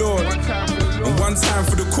for the Lord, and one time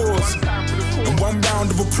for the cause. And one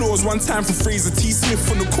round of applause, one time for Fraser T.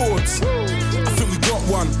 Smith on the chords. I think we got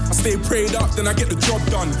one. I stay prayed up, then I get the job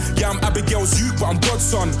done. Yeah, I'm Abigail's youth, but I'm God's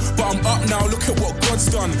son. But I'm up now, look at what God's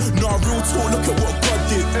done. No, real talk, look at what God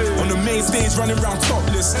did. On the main stage, running around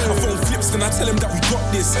topless. I phone flips, then I tell him that we got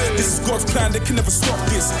this. This is God's plan, they can never stop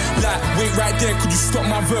this. Like, wait right there, could you stop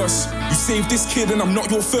my verse? You saved this kid and I'm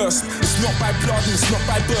not your first. It's not by blood and it's not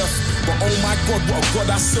by birth. But oh my God, what a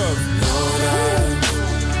God I serve. Lord, I've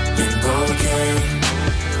been broken,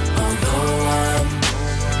 although I'm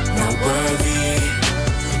not worthy.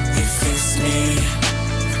 You fixed me.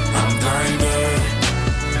 I'm blinded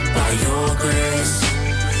by your grace.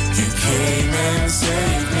 You came and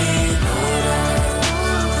saved me. Lord, I've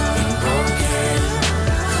been broken,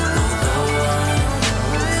 although I'm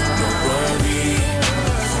not worthy.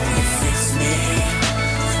 You fixed me.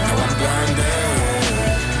 Now I'm blinded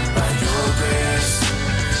by your grace.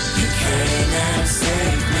 You came and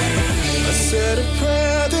saved me. I said a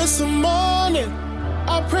prayer this morning.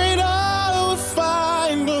 I prayed I would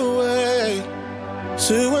find a way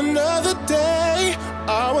to another day.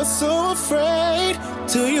 I was so afraid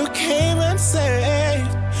till you came and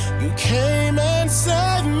saved. You came and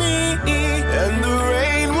saved me. And the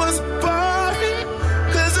rain was pouring,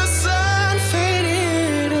 'cause the sun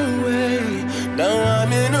faded away. Now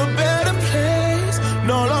I'm in a better place,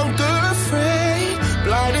 no longer afraid.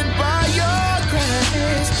 Blinded by your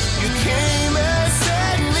grace, you came and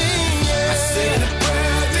saved me. I said a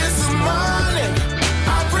prayer this morning.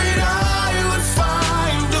 I prayed I would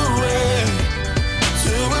find a way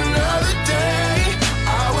to another day.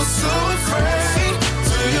 I was so afraid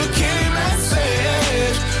till you came and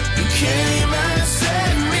saved. You came and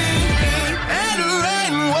saved me. And the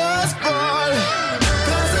rain was pouring,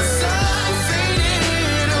 'cause the sun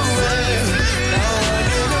faded away. Now I'm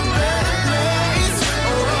in a better place,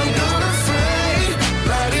 oh I'm not afraid.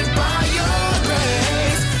 Blinded by your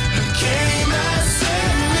grace, you came and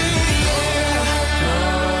saved me.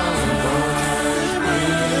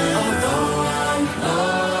 Although I'm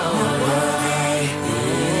not worthy,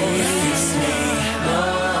 you fixed me.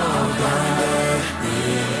 I'm blinded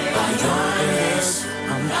by your grace.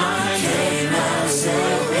 I'm blinded. You came and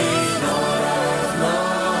saved me. Lord, I've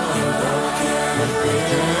been broken.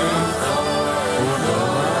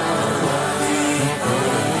 Although I'm not worthy,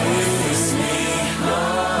 you fixed me.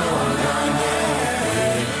 I'm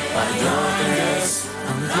blinded by your grace.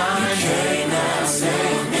 I'm blinded. You came and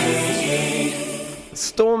saved me.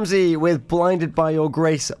 Stormzy with Blinded by Your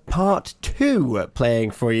Grace Part 2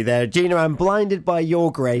 playing for you there. Gina, I'm blinded by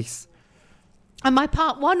your grace. Am I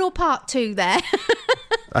part 1 or part 2 there?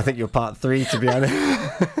 I think you're Part 3, to be honest.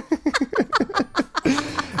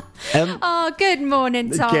 Oh, good morning,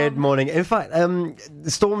 Tom. Good morning. In fact,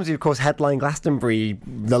 Stormzy, of course, headlined Glastonbury,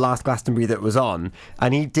 the last Glastonbury that was on,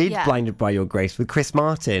 and he did Yeah. Blinded by Your Grace with Chris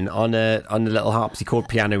Martin on a little harpsichord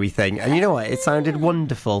piano-y thing. And you know what? It sounded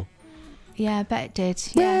wonderful. Yeah, I bet it did.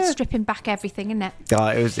 Yeah, stripping back everything, isn't it?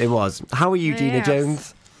 It was. How are you, Gina Yes.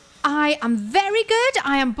 Jones? I am very good.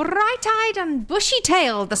 I am bright-eyed and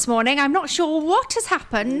bushy-tailed this morning. I'm not sure what has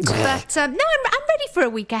happened, but no, I'm ready for a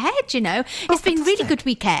week ahead, you know. It's been a really good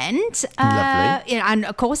weekend. Lovely. And,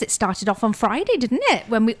 of course, it started off on Friday, didn't it?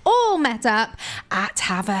 When we all met up at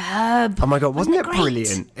Have a Hub. Oh, my God, wasn't it great?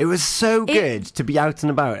 brilliant? It was so good to be out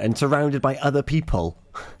and about and surrounded by other people.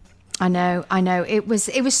 I know. It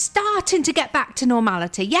was starting to get back to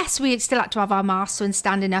normality. Yes, we still had to have our masks and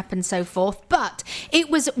standing up and so forth, but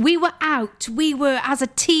we were out. We were, as a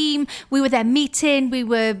team, we were there meeting, we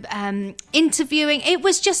were interviewing. It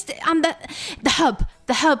was just the hub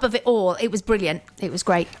of it all. It was brilliant. It was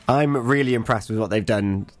great. I'm really impressed with what they've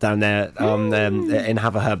done down there in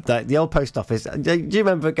Have a Hub. The old post office. Do you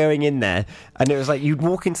remember going in there? And it was like you'd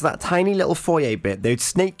walk into that tiny little foyer bit. They'd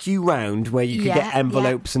snake you round where you could get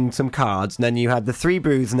envelopes and some cards. And then you had the 3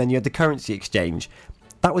 booths and then you had the currency exchange.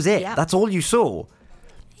 That was it. Yeah. That's all you saw.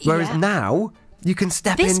 Whereas now you can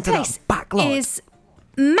step This into place that back lot.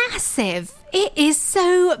 massive. It is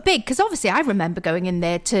so big, because obviously I remember going in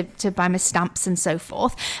there to buy my stamps and so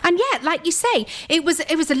forth. And yeah, like you say, it was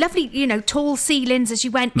a lovely, tall ceilings as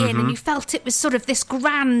you went in, and you felt it was sort of this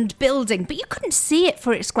grand building, but you couldn't see it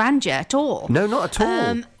for its grandeur at all. No, not at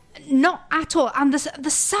all. Not at all. And the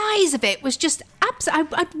size of it was just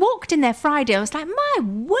absolutely... I walked in there Friday, I was like, my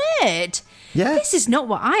word... Yeah. This is not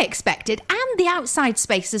what I expected. And the outside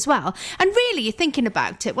space as well. And really, you're thinking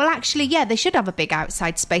about it. Well, actually, yeah, they should have a big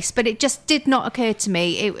outside space, but it just did not occur to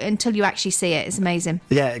me until you actually see it. It's amazing.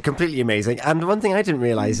 Yeah, completely amazing. And one thing I didn't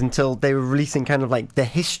realise until they were releasing kind of like the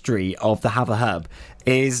history of the Have a Hub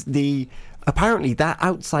is apparently that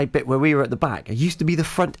outside bit where we were at the back, it used to be the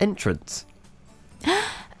front entrance.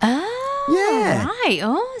 Yeah. Right.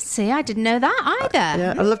 Oh, see, I didn't know that either.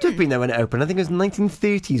 Yeah, I'd love to have been there when it opened. I think it was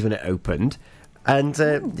 1930s when it opened. And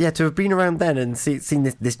to have been around then and seen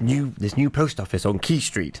this new post office on Key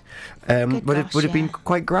Street would have been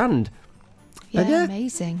quite grand. Yeah,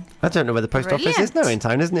 amazing. I don't know where the post office is now in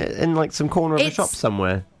town, isn't it? In like some corner of a shop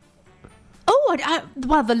somewhere. Oh,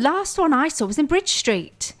 well, the last one I saw was in Bridge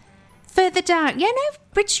Street. Further down. Yeah, no,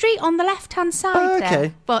 Bridge Street on the left-hand side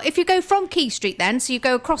there. Well, if you go from Key Street then, so you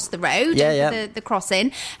go across the road, the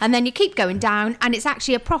crossing, and then you keep going down, and it's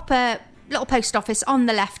actually a proper little post office on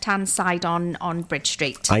the left-hand side on Bridge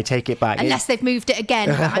Street. I take it back. Unless they've moved it again.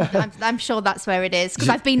 I'm sure that's where it is, because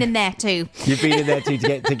I've been in there too. You've been in there too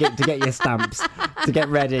to get your stamps, to get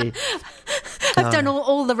ready. I've done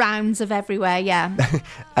all the rounds of everywhere, yeah.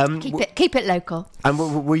 Keep it local.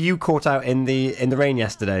 And were you caught out in the rain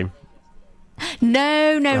yesterday?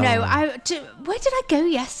 No. Where did I go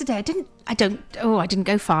yesterday? I didn't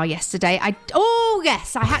go far yesterday.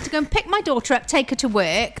 Yes, I had to go and pick my daughter up, take her to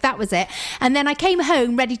work. That was it. And then I came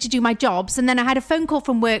home ready to do my jobs, and then I had a phone call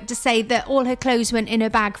from work to say that all her clothes went in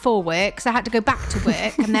her bag for work, so I had to go back to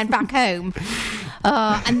work and then back home.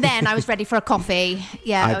 And then I was ready for a coffee.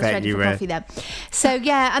 Yeah, I was ready for coffee then. So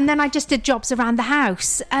yeah, and then I just did jobs around the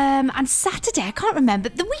house. And Saturday, I can't remember.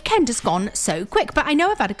 The weekend has gone so quick, but I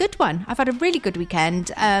know I've had a good one. I've had a really good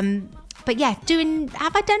weekend. But yeah,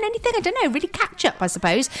 have I done anything? I don't know, really catch up, I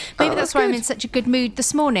suppose. Maybe that's why I'm in such a good mood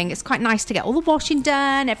this morning. It's quite nice to get all the washing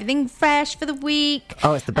done, everything fresh for the week.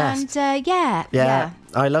 Oh, it's the best. And yeah.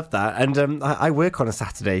 I love that. And I work on a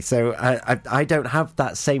Saturday, so I don't have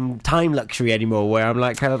that same time luxury anymore where I'm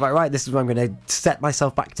like, kind of like, right, this is when I'm going to set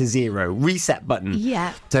myself back to zero, reset button.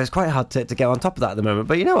 Yeah. So it's quite hard to get on top of that at the moment.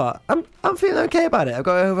 But you know what? I'm feeling okay about it. I've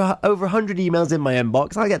got over 100 emails in my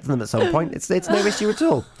inbox. I'll get to them at some point. It's no issue at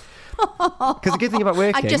all. Because the good thing about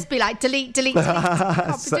working... I'd just be like, delete. Can't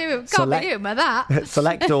be doing with that.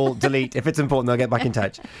 Select all, delete. If it's important, I'll get back in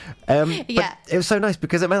touch. But it was so nice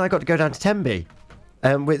because it meant I got to go down to Tenby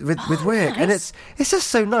with work. Nice. And it's just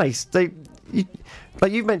so nice.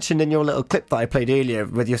 Like you mentioned in your little clip that I played earlier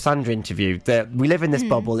with your Sandra interview, that we live in this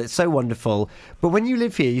bubble, it's so wonderful. But when you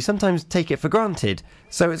live here, you sometimes take it for granted.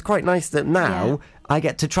 So it's quite nice that now I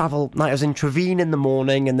get to travel. Like I was in Trevine in the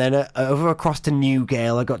morning, and then over across to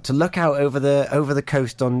Newgale. I got to look out over the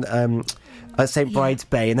coast on St Bride's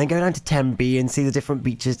Bay, and then go down to Tenby and see the different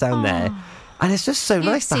beaches down there. And it's just so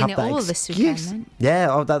nice to have that excuse. This weekend,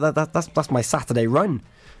 yeah, that's my Saturday run.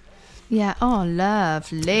 Yeah, oh,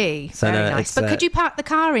 lovely. So, very nice. But could you park the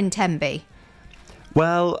car in Tenby?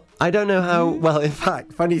 Well, I don't know how... Well, in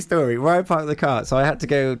fact, funny story, where I parked the car, so I had to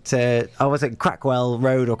go to... I was at Crackwell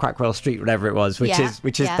Road or Crackwell Street, whatever it was, which is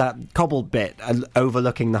that cobbled bit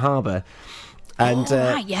overlooking the harbour. And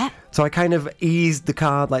so I kind of eased the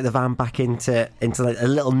car, like the van, back into like a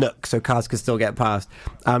little nook so cars could still get past.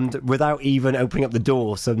 And without even opening up the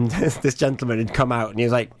door, this gentleman had come out and he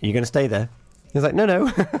was like, "Are you going to stay there?" He was like, no.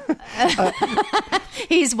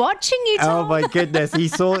 He's watching you, Tom. Oh my goodness! He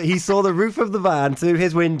saw the roof of the van through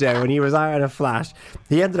his window, and he was out in a flash.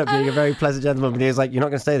 He ended up being a very pleasant gentleman, but he was like, "You're not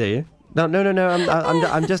going to stay there, are you?" No.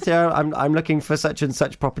 I'm just here. I'm looking for such and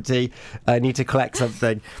such property. I need to collect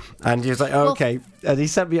something. And he was like, "Oh, okay." And he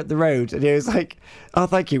sent me up the road, and he was like, "Oh,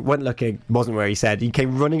 thank you." Went looking, wasn't where he said. He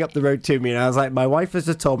came running up the road to me, and I was like, "My wife has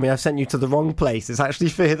just told me I've sent you to the wrong place. It's actually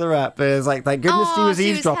further up." And it was like, "Thank goodness she was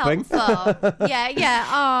eavesdropping." Yeah.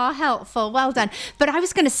 Oh, helpful. Well done. But I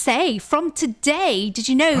was going to say, from today, did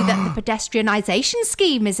you know that the pedestrianisation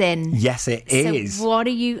scheme is in? Yes, it is. So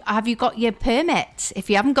have you got your permit?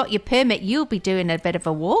 If you haven't got your permit, you'll be doing a bit of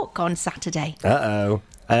a walk on Saturday. Uh-oh.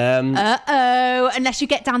 Unless you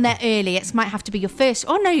get down there early, it might have to be your first.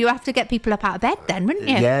 Oh no, you have to get people up out of bed then, wouldn't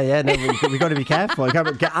you? Yeah. No, we've got to be careful.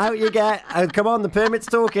 Get out, you get. Come on, the permit's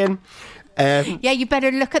talking. Yeah, you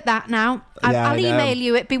better look at that now. I'll email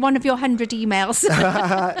you. It'd be one of your 100 emails.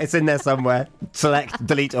 It's in there somewhere. Select,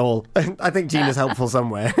 delete all. I think Gina's helpful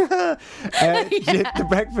somewhere. The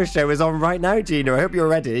Breakfast Show is on right now, Gina. I hope you're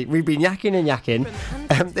ready. We've been yakking and yakking.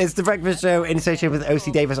 It's The Breakfast Show in association with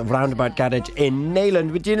OC Davis of Roundabout Garage in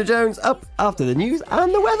Neyland with Gina Jones up after the news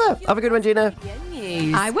and the weather. Have a good one, Gina.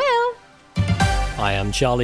 I will. I am Charlie.